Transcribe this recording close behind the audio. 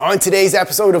On today's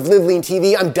episode of Live Lean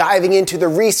TV, I'm diving into the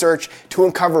research to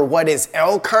uncover what is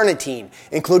L-Carnitine,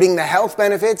 including the health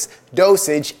benefits,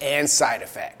 dosage, and side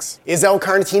effects. Is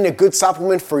L-Carnitine a good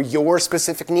supplement for your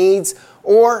specific needs,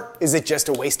 or is it just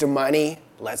a waste of money?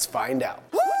 Let's find out.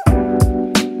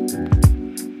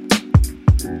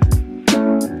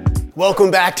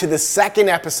 Welcome back to the second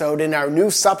episode in our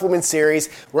new supplement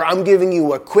series where I'm giving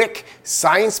you a quick,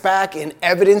 science-backed and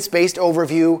evidence-based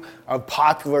overview of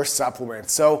popular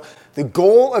supplements. So the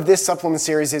goal of this supplement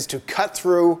series is to cut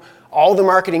through all the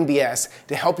marketing BS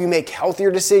to help you make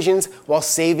healthier decisions while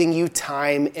saving you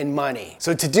time and money.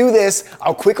 So to do this,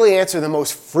 I'll quickly answer the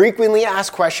most frequently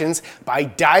asked questions by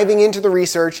diving into the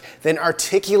research, then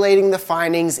articulating the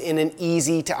findings in an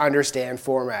easy to understand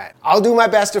format. I'll do my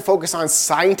best to focus on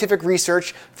scientific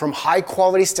research from high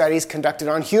quality studies conducted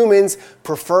on humans,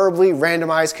 preferably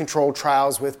randomized controlled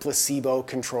trials with placebo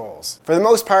controls. For the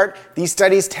most part, these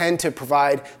studies tend to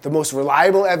provide the most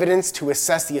reliable evidence to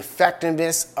assess the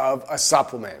effectiveness of a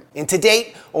supplement. And to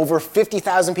date, over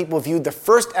 50,000 people viewed the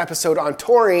first episode on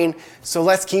taurine, so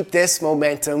let's keep this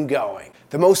momentum going.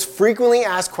 The most frequently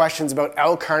asked questions about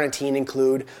L-Carnitine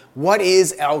include, what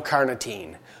is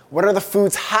L-Carnitine? What are the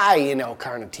foods high in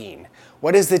L-Carnitine?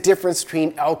 What is the difference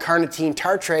between L-Carnitine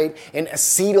tartrate and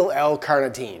acetyl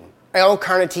L-Carnitine?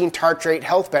 L-Carnitine tartrate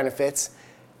health benefits,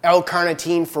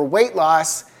 L-Carnitine for weight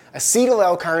loss, acetyl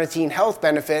L-Carnitine health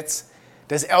benefits.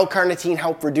 Does L-Carnitine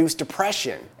help reduce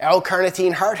depression?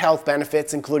 L-Carnitine heart health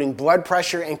benefits, including blood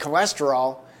pressure and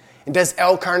cholesterol. And does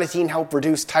L-Carnitine help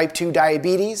reduce type 2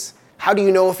 diabetes? How do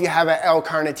you know if you have an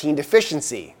L-Carnitine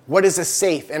deficiency? What is a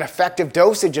safe and effective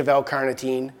dosage of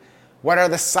L-Carnitine? What are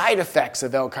the side effects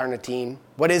of L-Carnitine?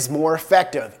 What is more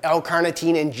effective,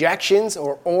 L-Carnitine injections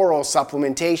or oral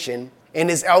supplementation? And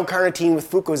is L-Carnitine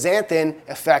with fucoxanthin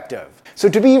effective? So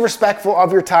to be respectful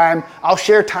of your time, I'll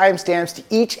share timestamps to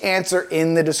each answer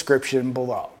in the description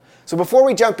below. So before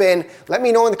we jump in, let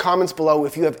me know in the comments below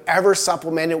if you have ever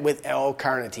supplemented with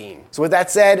L-Carnitine. So with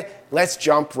that said, let's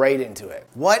jump right into it.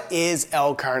 What is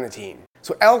L-Carnitine?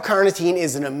 So L-Carnitine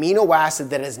is an amino acid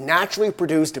that is naturally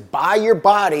produced by your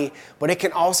body, but it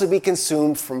can also be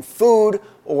consumed from food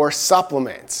or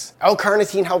supplements.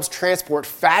 L-Carnitine helps transport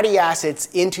fatty acids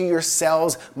into your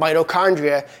cell's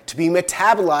mitochondria to be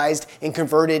metabolized and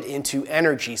converted into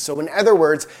energy. So in other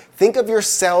words, think of your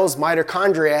cell's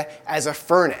mitochondria as a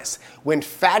furnace. When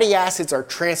fatty acids are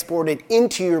transported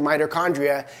into your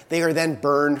mitochondria, they are then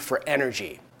burned for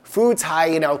energy. Foods high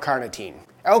in L-Carnitine.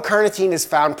 L-Carnitine is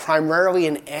found primarily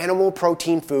in animal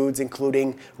protein foods,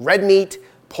 including red meat,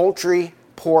 poultry,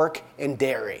 pork, and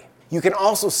dairy. You can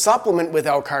also supplement with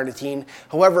L-Carnitine.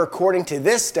 However, according to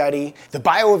this study, the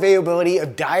bioavailability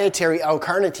of dietary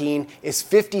L-Carnitine is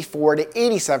 54 to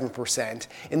 87%,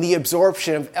 and the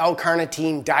absorption of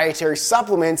L-Carnitine dietary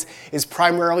supplements is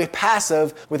primarily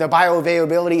passive with a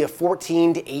bioavailability of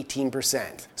 14 to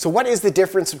 18%. So what is the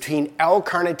difference between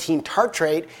L-Carnitine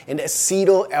tartrate and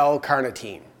acetyl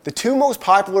L-Carnitine? The two most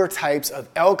popular types of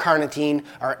L-Carnitine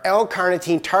are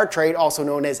L-Carnitine tartrate, also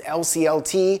known as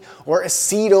LCLT, or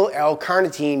acetyl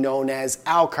L-Carnitine, known as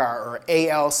ALCAR or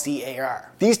ALCAR.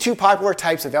 These two popular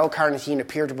types of L-Carnitine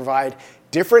appear to provide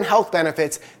different health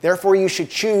benefits, therefore you should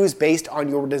choose based on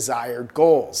your desired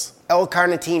goals.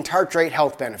 L-Carnitine tartrate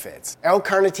health benefits.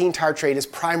 L-Carnitine tartrate is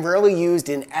primarily used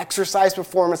in exercise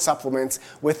performance supplements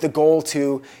with the goal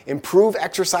to improve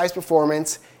exercise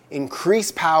performance,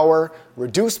 increase power,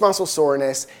 reduce muscle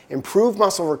soreness, improve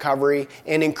muscle recovery,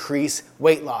 and increase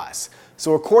weight loss.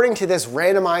 So according to this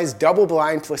randomized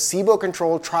double-blind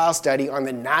placebo-controlled trial study on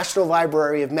the National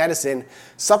Library of Medicine,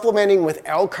 supplementing with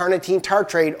L-Carnitine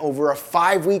tartrate over a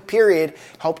 5-week period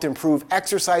helped improve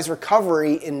exercise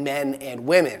recovery in men and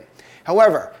women.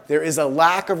 However, there is a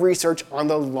lack of research on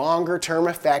the longer-term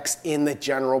effects in the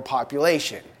general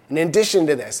population. In addition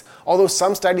to this, although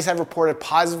some studies have reported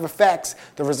positive effects,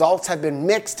 the results have been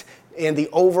mixed and the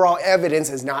overall evidence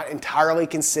is not entirely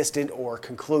consistent or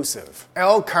conclusive.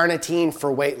 L-Carnitine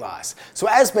for weight loss. So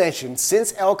as mentioned,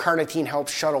 since L-Carnitine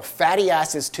helps shuttle fatty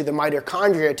acids to the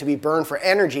mitochondria to be burned for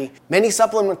energy, many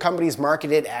supplement companies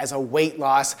market it as a weight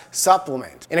loss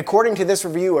supplement. And according to this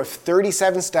review of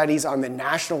 37 studies on the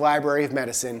National Library of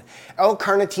Medicine,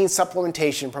 L-Carnitine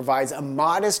supplementation provides a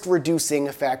modest reducing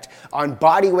effect on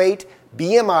body weight,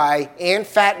 BMI, and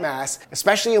fat mass,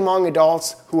 especially among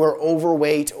adults who are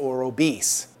overweight or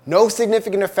obese. No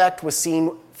significant effect was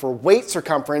seen for waist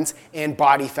circumference and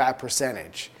body fat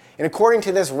percentage. And according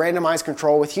to this randomized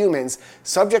control with humans,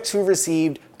 subjects who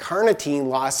received carnitine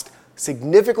lost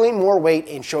significantly more weight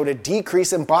and showed a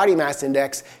decrease in body mass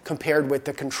index compared with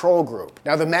the control group.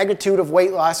 Now, the magnitude of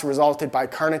weight loss resulted by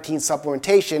carnitine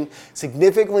supplementation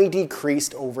significantly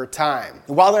decreased over time.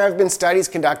 And while there have been studies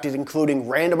conducted including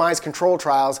randomized control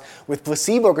trials with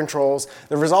placebo controls,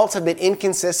 the results have been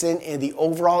inconsistent and the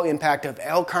overall impact of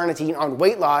L-carnitine on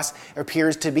weight loss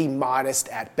appears to be modest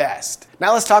at best.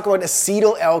 Now let's talk about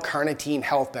acetyl L-carnitine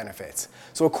health benefits.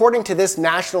 So according to this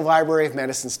National Library of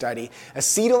Medicine study,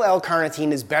 acetyl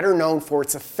L-carnitine is better known for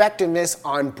its effectiveness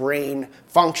on brain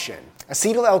function.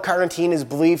 Acetyl L-carnitine is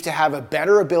believed to have a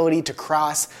better ability to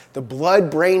cross the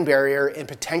blood-brain barrier and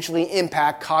potentially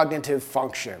impact cognitive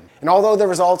function. And although the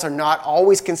results are not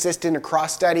always consistent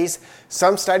across studies,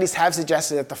 some studies have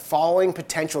suggested that the following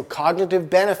potential cognitive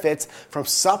benefits from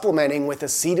supplementing with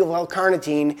acetyl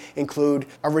L-carnitine include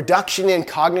a reduction in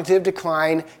cognitive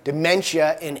decline,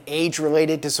 dementia, and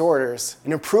age-related disorders,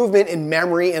 an improvement in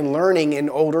memory and learning in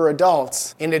older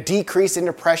adults, and a decrease in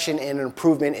depression and an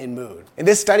improvement in mood. And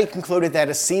this study concluded that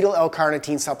acetyl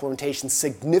L-carnitine supplementation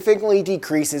significantly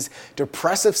decreases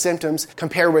depressive symptoms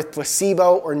compared with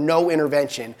placebo or no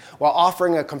intervention, while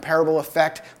offering a comparable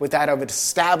effect with that of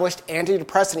established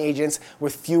antidepressant agents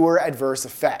with fewer adverse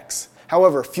effects.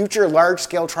 However, future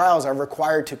large-scale trials are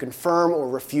required to confirm or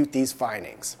refute these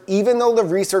findings. Even though the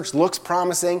research looks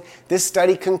promising, this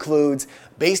study concludes,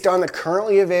 based on the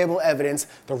currently available evidence,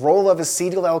 the role of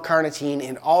acetyl L-carnitine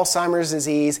in Alzheimer's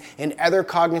disease and other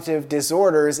cognitive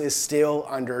disorders is still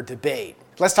under debate.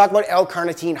 Let's talk about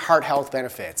L-carnitine heart health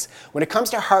benefits. When it comes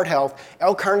to heart health,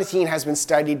 L-carnitine has been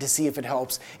studied to see if it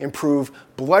helps improve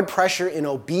blood pressure in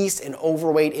obese and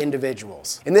overweight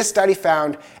individuals. And this study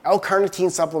found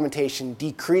L-carnitine supplementation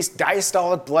decreased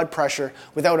diastolic blood pressure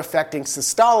without affecting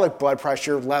systolic blood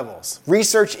pressure levels.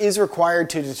 Research is required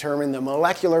to determine the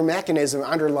molecular mechanism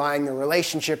underlying the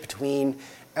relationship between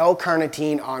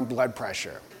L-carnitine on blood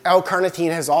pressure.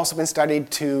 L-carnitine has also been studied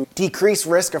to decrease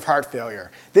risk of heart failure.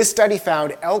 This study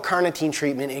found L-carnitine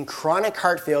treatment in chronic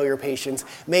heart failure patients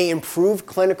may improve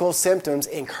clinical symptoms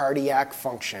and cardiac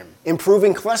function,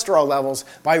 improving cholesterol levels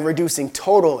by reducing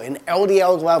total and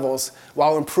LDL levels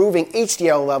while improving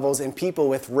HDL levels in people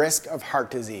with risk of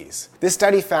heart disease. This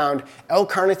study found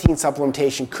L-carnitine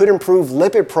supplementation could improve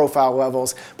lipid profile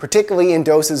levels, particularly in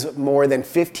doses more than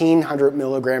 1,500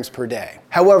 milligrams per day.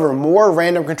 However, more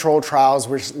random controlled trials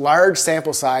with large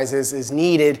sample sizes is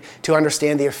needed to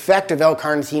understand the effect of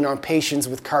L-carnitine on patients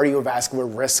with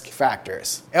cardiovascular risk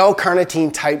factors.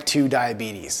 L-carnitine type 2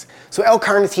 diabetes. So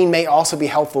L-carnitine may also be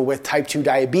helpful with type 2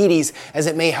 diabetes as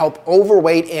it may help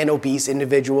overweight and obese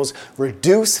individuals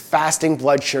reduce fasting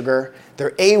blood sugar,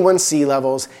 their A1C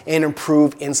levels, and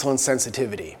improve insulin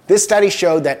sensitivity. This study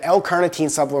showed that L-carnitine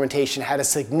supplementation had a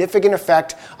significant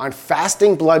effect on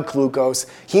fasting blood glucose,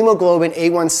 hemoglobin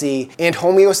A1C, and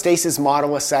homeostasis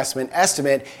model assessment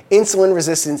estimate insulin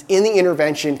resistance in the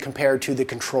intervention compared to the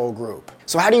control group.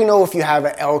 So how do you know if you have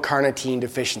an L-carnitine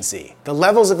deficiency? The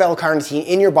levels of L-carnitine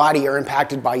in your body are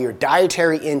impacted by your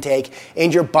dietary intake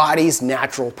and your body's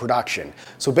natural production.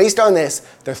 So based on this,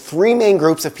 the three main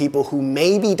groups of people who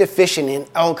may be deficient in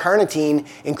L-carnitine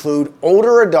include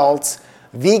older adults,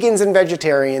 vegans and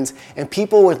vegetarians, and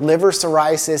people with liver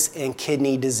cirrhosis and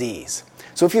kidney disease.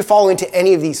 So if you fall into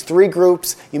any of these three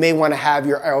groups, you may want to have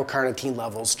your L-carnitine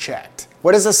levels checked.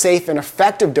 What is a safe and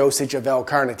effective dosage of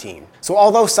L-carnitine? So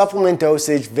although supplement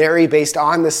dosage vary based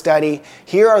on the study,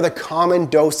 here are the common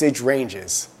dosage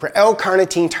ranges. For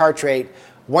L-carnitine tartrate,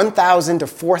 1,000 to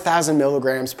 4,000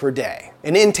 milligrams per day.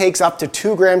 And intakes up to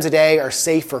 2 grams a day are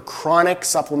safe for chronic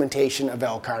supplementation of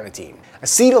L-carnitine.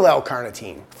 Acetyl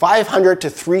L-carnitine, 500 to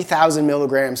 3,000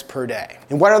 milligrams per day.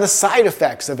 And what are the side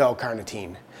effects of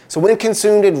L-carnitine? So when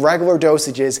consumed in regular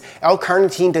dosages,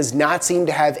 L-carnitine does not seem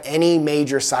to have any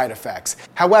major side effects.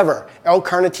 However,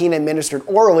 L-carnitine administered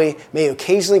orally may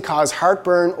occasionally cause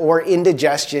heartburn or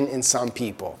indigestion in some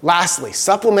people. Lastly,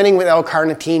 supplementing with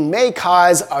L-carnitine may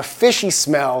cause a fishy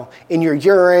smell in your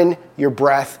urine, your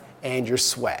breath, and your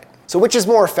sweat. So which is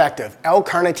more effective,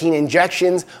 L-carnitine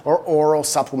injections or oral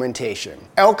supplementation?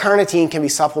 L-carnitine can be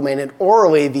supplemented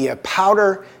orally via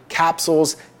powder,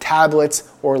 capsules, tablets,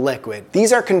 or liquid.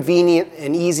 These are convenient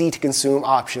and easy to consume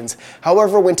options.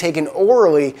 However, when taken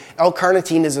orally,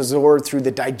 L-carnitine is absorbed through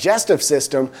the digestive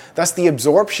system, thus the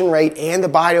absorption rate and the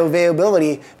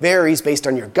bioavailability varies based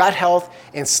on your gut health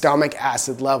and stomach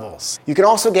acid levels. You can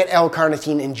also get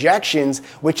L-carnitine injections,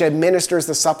 which administers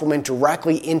the supplement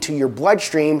directly into your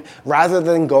bloodstream rather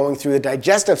than going through the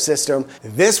digestive system.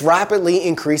 This rapidly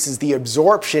increases the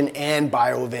absorption and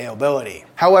bioavailability.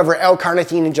 However,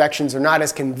 L-carnitine injections are not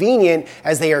as convenient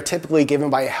as they are typically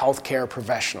given by a healthcare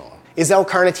professional. Is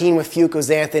L-Carnitine with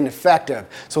fucoxanthin effective?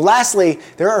 So lastly,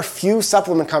 there are a few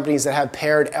supplement companies that have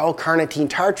paired L-Carnitine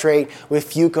tartrate with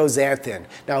fucoxanthin.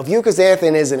 Now,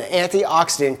 fucoxanthin is an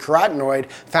antioxidant carotenoid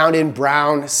found in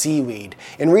brown seaweed.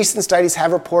 And recent studies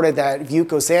have reported that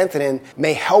fucoxanthin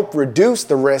may help reduce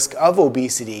the risk of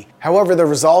obesity. However, the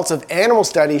results of animal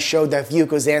studies showed that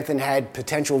fucoxanthin had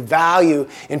potential value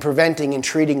in preventing and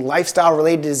treating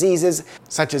lifestyle-related diseases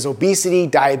such as obesity,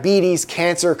 diabetes,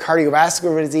 cancer,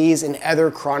 cardiovascular disease, and other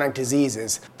chronic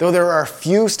diseases. Though there are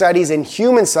few studies in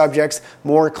human subjects,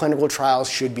 more clinical trials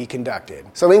should be conducted.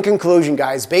 So in conclusion,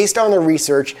 guys, based on the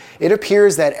research, it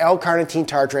appears that L-Carnitine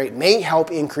tartrate may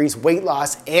help increase weight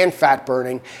loss and fat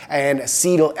burning, and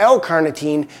acetyl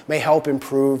L-Carnitine may help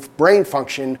improve brain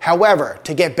function. However,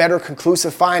 to get better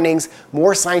conclusive findings,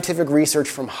 more scientific research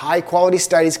from high-quality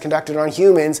studies conducted on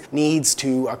humans needs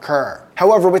to occur.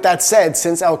 However, with that said,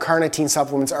 since L-Carnitine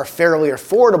supplements are fairly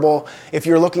affordable, if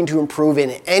you're looking to improve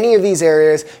in any of these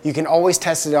areas, you can always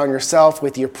test it on yourself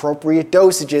with the appropriate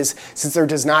dosages, since there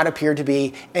does not appear to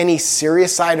be any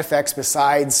serious side effects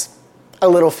besides a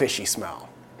little fishy smell.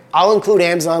 I'll include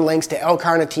Amazon links to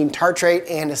L-Carnitine tartrate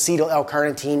and acetyl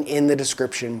L-Carnitine in the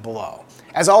description below.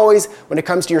 As always, when it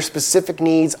comes to your specific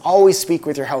needs, always speak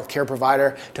with your healthcare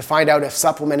provider to find out if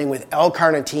supplementing with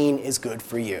L-Carnitine is good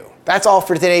for you. That's all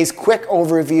for today's quick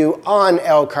overview on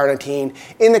L-Carnitine.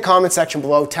 In the comment section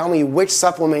below, tell me which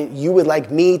supplement you would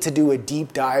like me to do a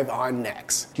deep dive on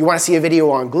next. If you want to see a video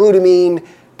on glutamine,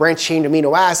 branched-chain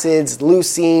amino acids,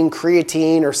 leucine,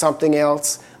 creatine, or something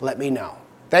else, let me know.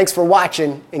 Thanks for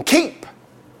watching, and keep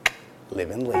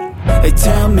living lean. They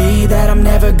tell me that I'm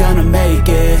never gonna make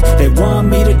it. They want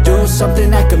me to do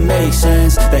something that could make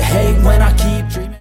sense. They hate when I keep dreaming.